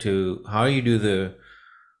related to how you do the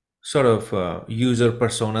sort of user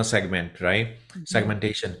persona segment, right? Mhm.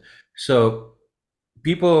 Segmentation. So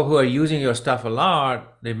people who are using your stuff a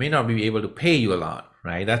lot, they may not be able to pay you a lot,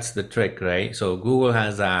 right? That's the trick, right? So Google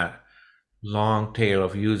has that long tail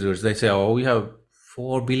of users. They say, oh, we have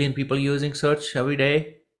 4 billion people using search every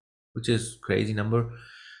day, which is crazy number.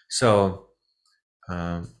 So,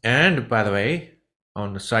 and by the way,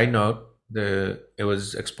 on the side note, it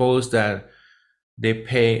was exposed that they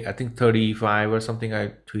pay, I think 35 or something.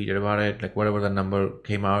 I tweeted about it, like whatever the number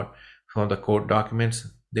came out from the court documents.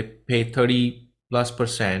 They pay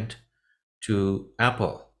 30+% to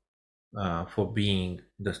Apple for being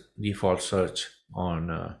the default search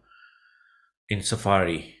on in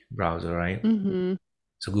Safari browser, right? Mhm.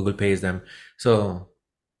 So Google pays them. So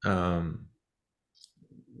um,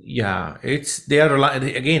 yeah, it's they are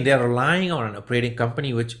relying on an operating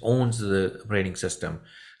company which owns the operating system.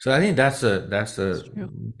 So I think that's It's the true.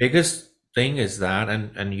 biggest thing is that,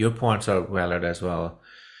 and your points are valid as well.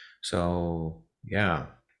 So yeah.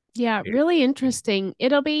 Yeah, really interesting.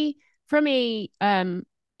 It'll be from a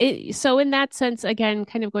so in that sense, again,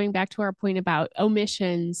 kind of going back to our point about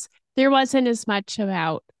omissions, there wasn't as much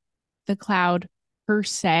about the cloud per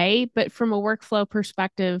se, but from a workflow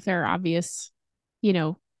perspective, there are obvious,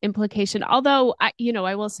 implication. Although I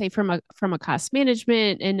will say from a cost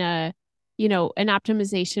management and an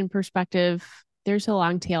optimization perspective, there's a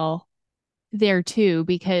long tail there too,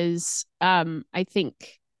 because I think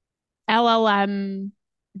LLM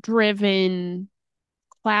driven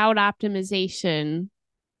cloud optimization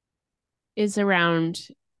is around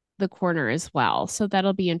the corner as well. So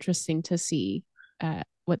that'll be interesting to see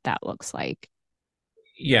what that looks like.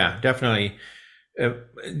 Yeah, definitely. Uh,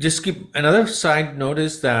 just keep another side note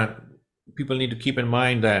is that people need to keep in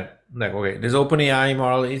mind that like okay, this OpenAI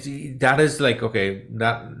model is that is like okay,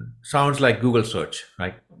 that sounds like Google search,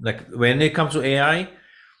 right? Like when it comes to AI,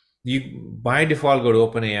 you by default go to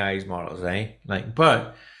OpenAI's models, right? Like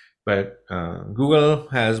but Google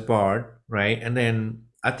has Bard, right? And then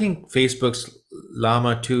I think Facebook's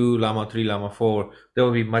Llama 2, Llama 3, Llama 4, they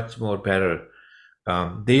will be much more better.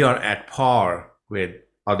 They are at par with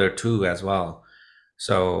other two as well.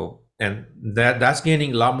 So, and that's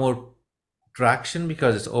gaining a lot more traction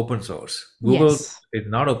because it's open source. Google Yes. is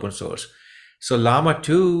not open source. So Llama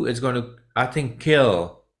 2 is going to, I think,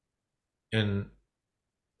 kill in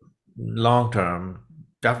long term,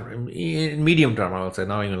 in medium term, I would say,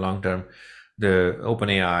 not even long term, the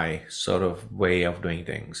OpenAI sort of way of doing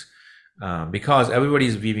things. Because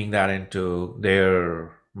everybody's weaving that into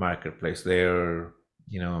their marketplace, their,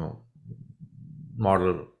 you know,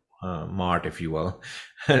 model mart, if you will.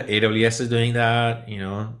 AWS is doing that,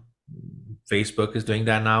 Facebook is doing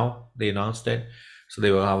that now. They announced it. So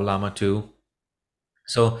they will have Llama 2.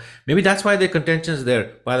 So maybe that's why the contention is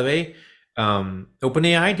there. By the way,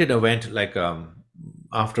 OpenAI did an event like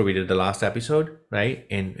after we did the last episode, right?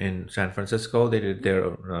 In San Francisco, they did their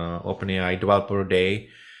OpenAI Developer Day,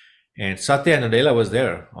 and Satya Nadella was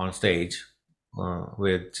there on stage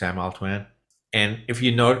with Sam Altman. And if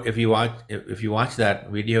you watch that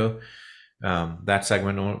video, that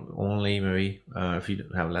segment only maybe if you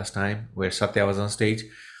have less time, where Satya was on stage,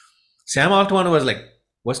 Sam Altman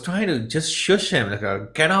was trying to just shush him,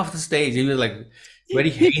 like get off the stage. He was like very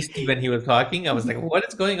hasty when he was talking. I was like, what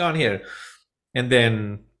is going on here? And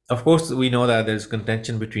then, of course, we know that there's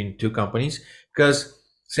contention between two companies because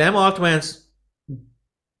Sam Altman's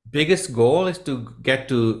biggest goal is to get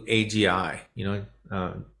to AGI,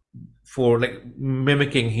 for like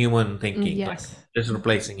mimicking human thinking, like Yes. just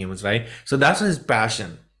replacing humans, right? So that's his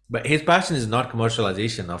passion. But his passion is not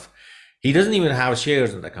commercialization of, he doesn't even have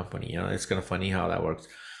shares in the company. It's kind of funny how that works.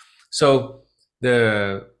 So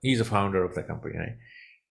he's a founder of the company, right?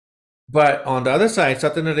 But on the other side,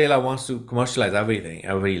 Satya Nadella wants to commercialize everything,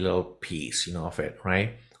 every little piece, of it,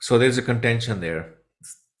 right? So there's a contention there.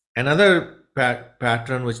 Another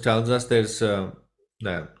pattern which tells us there's some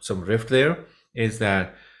rift there is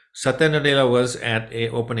that Satya Nadella was at a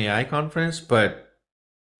OpenAI conference, but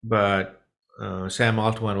Sam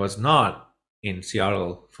Altman was not in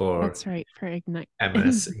Seattle for That's right, for Ignite.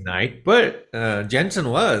 MS Ignite, but Jensen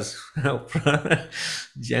was. The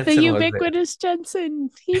Jensen was ubiquitous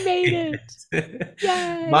Jensen. He made it. there.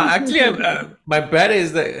 Yay. My bet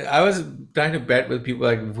is that I was trying to bet with people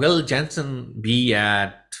like, will Jensen be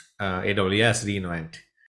at AWS reInvent?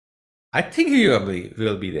 I think he will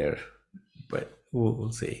be there, but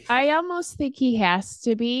we'll see. I almost think he has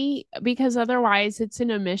to be, because otherwise it's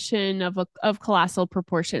an omission of colossal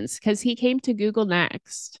proportions, because he came to Google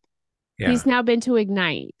next. Yeah. He's now been to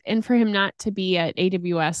Ignite, and for him not to be at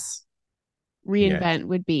AWS Yes. reinvent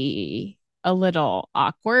would be a little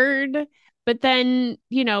awkward. But then,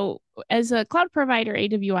 as a cloud provider,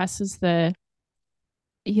 AWS is the,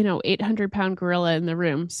 800-pound gorilla in the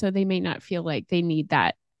room. So they may not feel like they need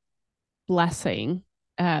that blessing.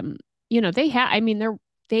 Um, they have, I mean,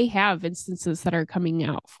 they have instances that are coming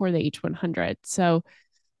out for the H100. So,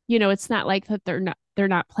 it's not like that they're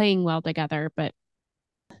not playing well together, but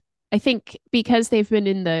I think because they've been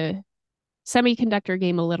in the semiconductor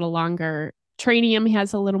game a little longer, Trainium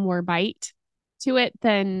has a little more bite to it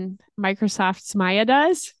than Microsoft's Maya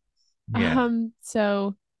does. Yeah.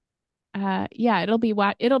 So yeah, it'll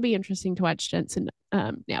be interesting to watch Jensen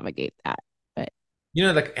navigate that. But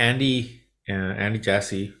Like Andy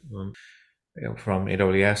Jassy, from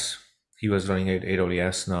AWS. He was running at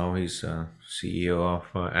AWS. Now he's CEO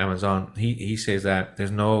of Amazon. He says that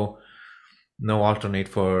there's no alternate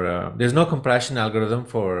for there's no compression algorithm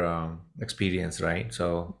for experience, right?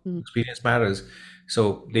 So mm, experience matters.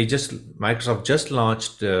 So Microsoft just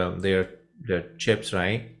launched their chips,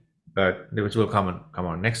 right? But which will come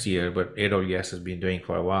on next year. But AWS has been doing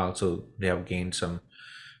for a while, so they have gained some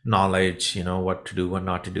knowledge, what to do, what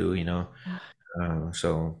not to do,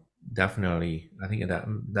 so definitely, I think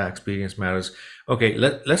that experience matters. Okay,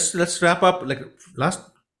 let's wrap up. Like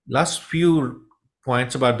last few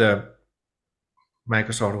points about the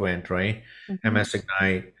Microsoft event, right? mhm. MS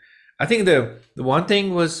Ignite. I think the one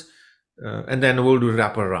thing was, and then we'll do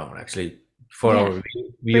wrap around actually for Yeah, our bring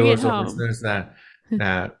it viewers or home. listeners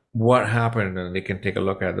that what happened, and they can take a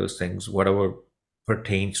look at those things, whatever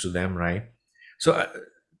pertains to them, right? So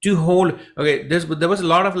to hold, okay, there was a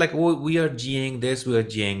lot of like, oh, we are GAing this, we are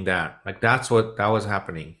GAing that, like that was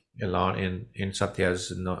happening a lot in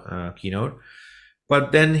Satya's keynote.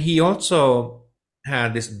 But then he also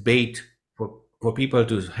had this bait for people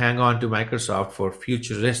to hang on to Microsoft for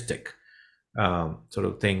futuristic sort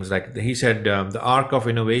of things. Like he said, the arc of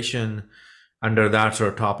innovation under that sort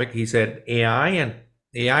of topic. He said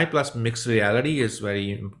AI plus mixed reality is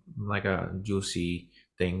very like a juicy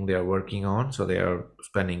thing they are working on. So they are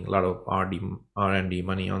spending a lot of R&D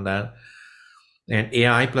money on that. And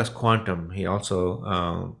AI plus quantum. He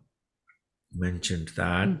also mentioned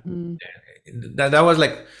that. Hmm. That was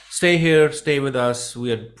like, stay here, stay with us.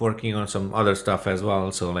 We are working on some other stuff as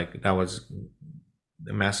well. So like that was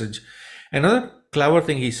the message. Another clever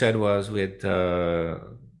thing he said was with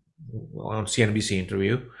on CNBC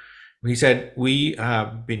interview. He said we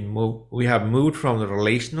have moved from the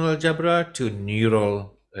relational algebra to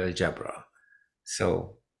neural algebra.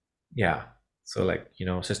 So yeah, so like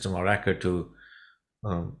system of record to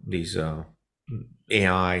these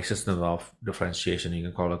AI systems of differentiation. You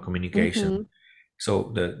can call it communication. Hmm.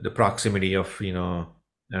 So the proximity of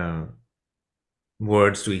uh,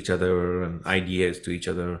 words to each other and ideas to each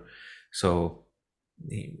other. So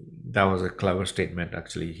that was a clever statement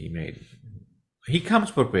actually he made. He comes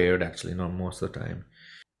prepared actually, not most of the time.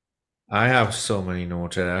 I have so many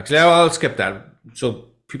notes. Actually, I'll skip that so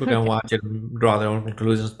people can Okay. watch it and draw their own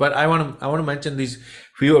conclusions. But I want to mention these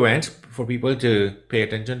few events for people to pay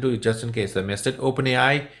attention to, just in case they missed it.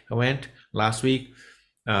 OpenAI event last week.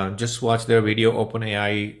 Just watch their video,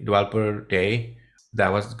 OpenAI Developer Day.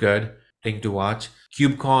 That was good thing to watch.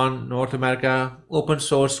 KubeCon North America, open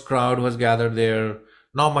source crowd was gathered there.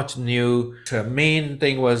 Not much new. The main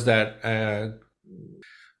thing was that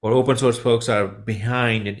or open source folks are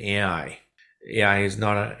behind in AI. AI is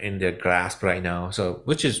not in their grasp right now, so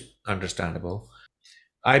which is understandable.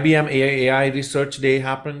 IBM AI Research Day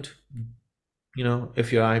happened.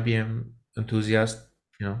 If you're IBM enthusiast,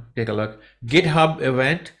 take a look. GitHub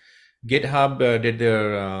event. GitHub did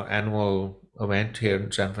their annual event here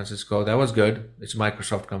in San Francisco. That was good. It's a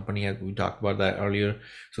Microsoft company, as we talked about that earlier.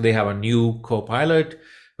 So they have a new Copilot,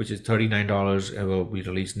 which is $39. It will be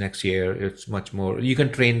released next year. It's much more. You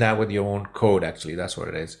can train that with your own code. Actually, that's what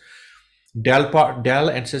it is. Dell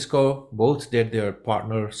and Cisco both did their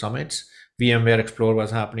partner summits. VMware Explore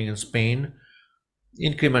was happening in Spain.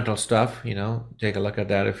 Incremental stuff, take a look at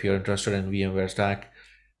that if you're interested in VMware Stack.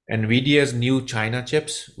 NVIDIA's new China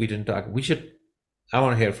chips. We didn't talk. I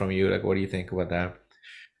want to hear from you. Like, what do you think about that?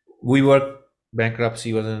 WeWork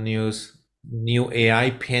bankruptcy was in the news. New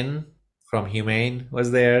AI pin from Humane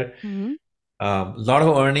was there. Hmm. A lot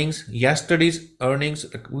of earnings. Yesterday's earnings,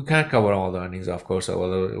 we can't cover all the earnings, of course,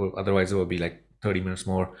 otherwise it will be like 30 minutes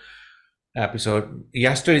more episode.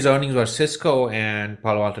 Yesterday's earnings were Cisco and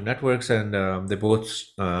Palo Alto Networks, and they both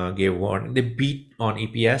gave warning. They beat on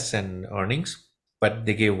EPS and earnings, but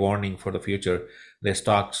they gave warning for the future. Their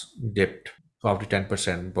stocks dipped 5 to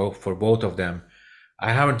 10% both of them.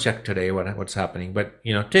 I haven't checked today what's happening, but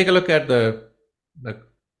take a look at the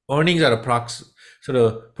earnings are a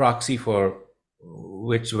proxy for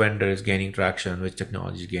which vendor is gaining traction, which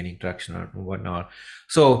technology is gaining traction, or whatnot.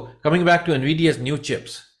 So coming back to NVIDIA's new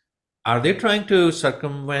chips, are they trying to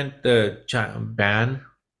circumvent the ban,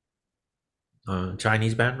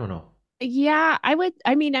 Chinese ban, or no? Yeah, I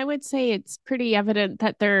would say it's pretty evident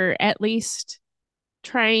that they're at least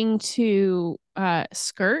trying to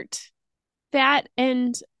skirt that.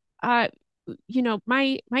 And uh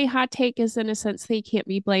my hot take is, in a sense, they can't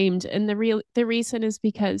be blamed. And the reason is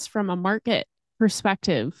because, from a market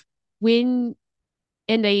perspective, when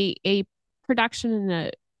in a production and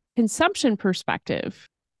a consumption perspective,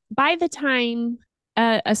 by the time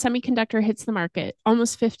a semiconductor hits the market,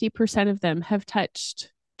 almost 50% of them have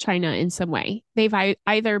touched China in some way. They've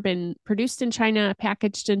either been produced in China,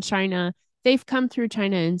 packaged in China, they've come through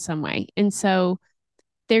China in some way. And so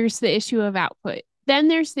there's the issue of output. Then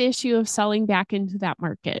there's the issue of selling back into that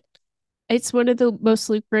market. It's one of the most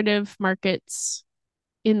lucrative markets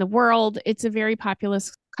in the world. It's a very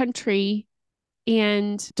populous country.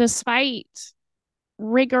 And despite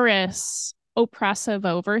rigorous, oppressive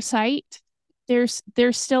oversight, there's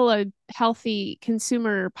still a healthy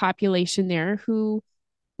consumer population there who,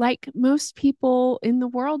 like most people in the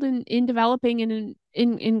world, in developing and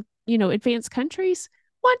in advanced countries,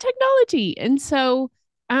 want technology. And so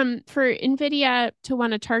for Nvidia to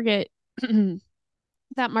want to target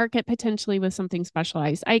that market potentially with something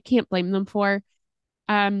specialized, I can't blame them for.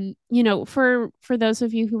 For those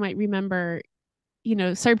of you who might remember,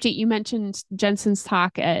 Sarbjeet, you mentioned Jensen's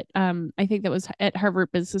talk at I think that was at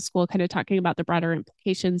Harvard Business School, kind of talking about the broader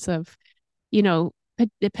implications of,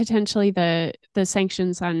 potentially the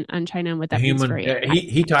sanctions on China and what that means for Human, AI.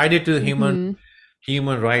 he tied it to the Mm-hmm.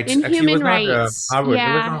 human rights. In Actually, it was human not rights, Harvard. It was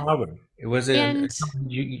yeah. not Harvard. It was a And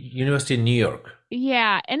university in New York.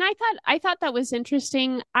 yeah, and I thought that was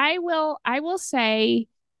interesting. I will say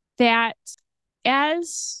that,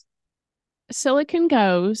 as silicon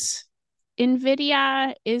goes,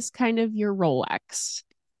 NVIDIA is kind of your Rolex.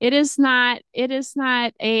 It is not a, it is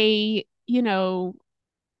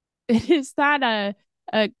not a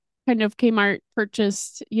kind of Kmart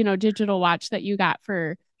purchased, digital watch that you got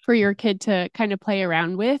for your kid to kind of play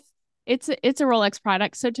around with. It's a Rolex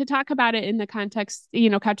product. So to talk about it in the context,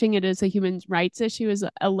 couching it as a human rights issue is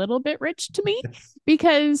a little bit rich to me,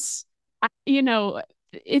 because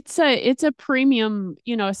it's a premium,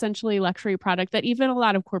 essentially luxury product that even a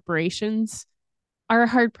lot of corporations are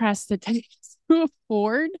hard pressed to to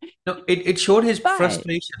afford. No, it showed his But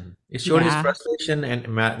frustration. It showed his yeah, frustration and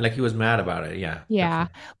mad, like he was mad about it. Yeah, yeah.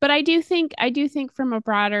 definitely. But I do think from a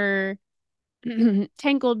broader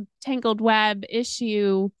tangled web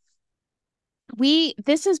issue, we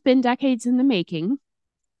this has been decades in the making.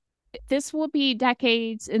 This will be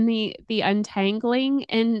decades in the untangling.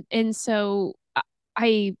 And so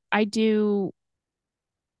I do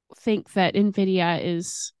think that Nvidia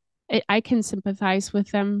is, I can sympathize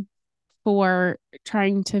with them for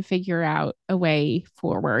trying to figure out a way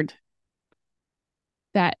forward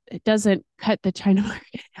that doesn't cut the China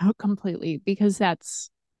market out completely, because that's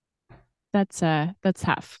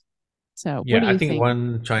tough. So what Yeah, do I you think think?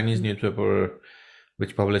 one Chinese newspaper,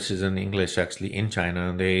 which publishes in English actually in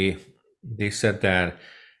China, they said that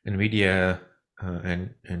NVIDIA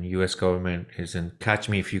and U.S. government is in catch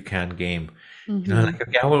me if you can game. Mm-hmm. Like,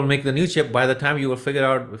 okay, I will make the new chip. By the time you will figure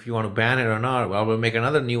out if you want to ban it or not, I will make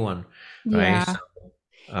another new one, right? Yeah. So,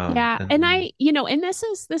 Yeah. And and and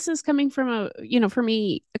this is coming from for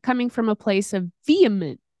me, coming from a place of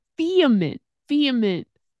vehement, vehement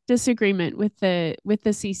disagreement with the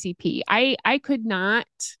CCP. I could not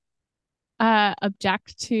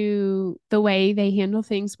object to the way they handle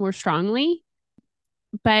things more strongly,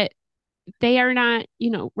 but they are not,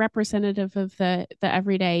 representative of the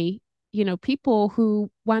everyday, people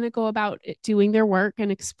who want to go about doing their work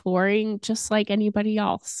and exploring just like anybody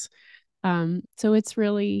else. So it's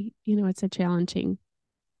really, it's a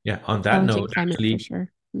yeah, on that challenging note, climate for actually,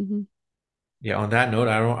 sure. Hmm. yeah, on that note,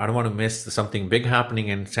 I don't want to miss something big happening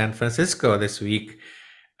in San Francisco this week.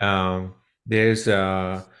 There's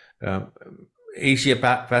uh,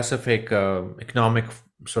 Asia Pacific economic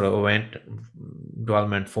sort of event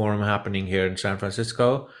development forum happening here in San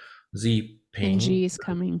Francisco. Xi And Ping, G is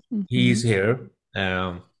coming. Hmm. he's here,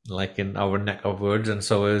 like in our neck of woods, and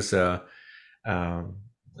so is um,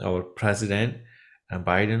 our president,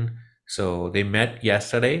 Biden. So they met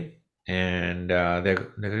yesterday, and they're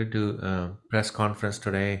going to do a press conference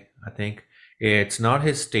today. I think it's not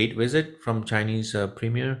his state visit from Chinese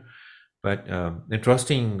premier, but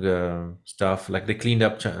interesting stuff. Like they cleaned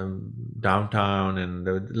up downtown, and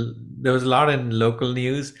there was a lot in local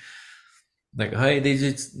news. Like, hey, they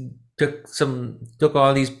just took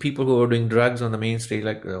all these people who were doing drugs on the main street,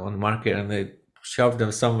 like on the market, and they shoved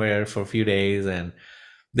them somewhere for a few days, and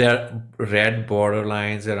there are red border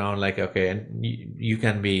lines around, like, okay, and you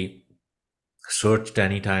can be searched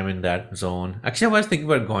anytime in that zone. Actually, I was thinking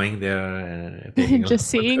about going there and taking a look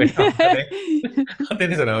Just what's seeing. going on today.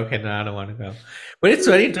 Then I said, okay, no, I don't want to go. But it's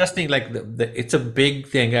very interesting. Like it's a big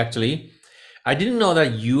thing, actually. I didn't know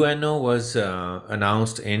that UNO was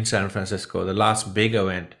announced in San Francisco, the last big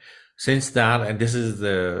event. Since that, and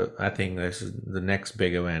I think this is the next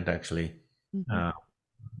big event, actually. Mhm.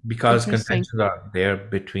 Because Interesting. contentions are there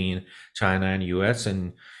between China and US,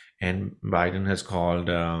 and Biden has called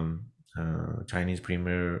Chinese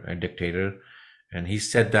premier a dictator, and he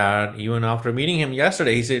said that even after meeting him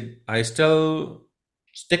yesterday, he said, "I still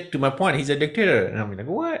stick to my point. He's a dictator." And I'm like,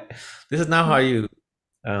 "What? This is not how you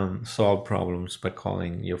solve problems, by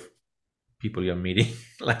calling your people you're meeting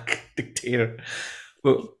like dictator."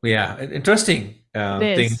 Well, yeah, interesting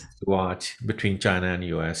It things is to watch between China and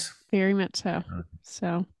US. very much so.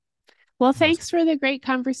 So, well, thanks for the great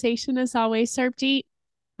conversation as always, Sarbjeet.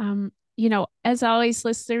 As always,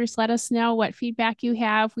 listeners, let us know what feedback you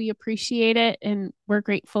have. We appreciate it, and we're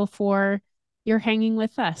grateful for your hanging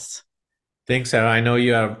with us. Thanks, Sarah. I know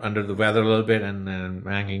you are under the weather a little bit and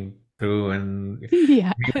hanging through and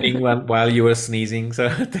Yeah. muting while you were sneezing. So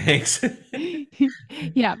thanks.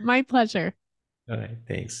 Yeah, my pleasure. All right.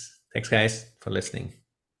 Thanks. Thanks, guys, for listening.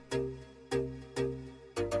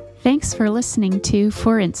 Thanks for listening to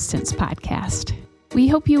For Instance podcast. We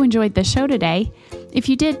hope you enjoyed the show today. If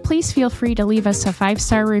you did, please feel free to leave us a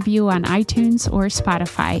 5-star review on iTunes or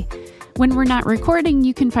Spotify. When we're not recording,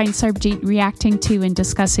 you can find Sarbjeet reacting to and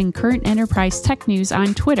discussing current enterprise tech news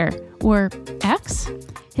on Twitter, or X.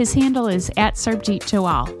 His handle is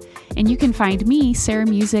 @SarbjeetJawal. And you can find me, Sarah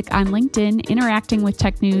Music, on LinkedIn, interacting with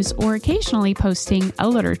tech news or occasionally posting a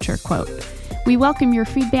literature quote. We welcome your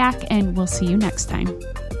feedback, and we'll see you next time.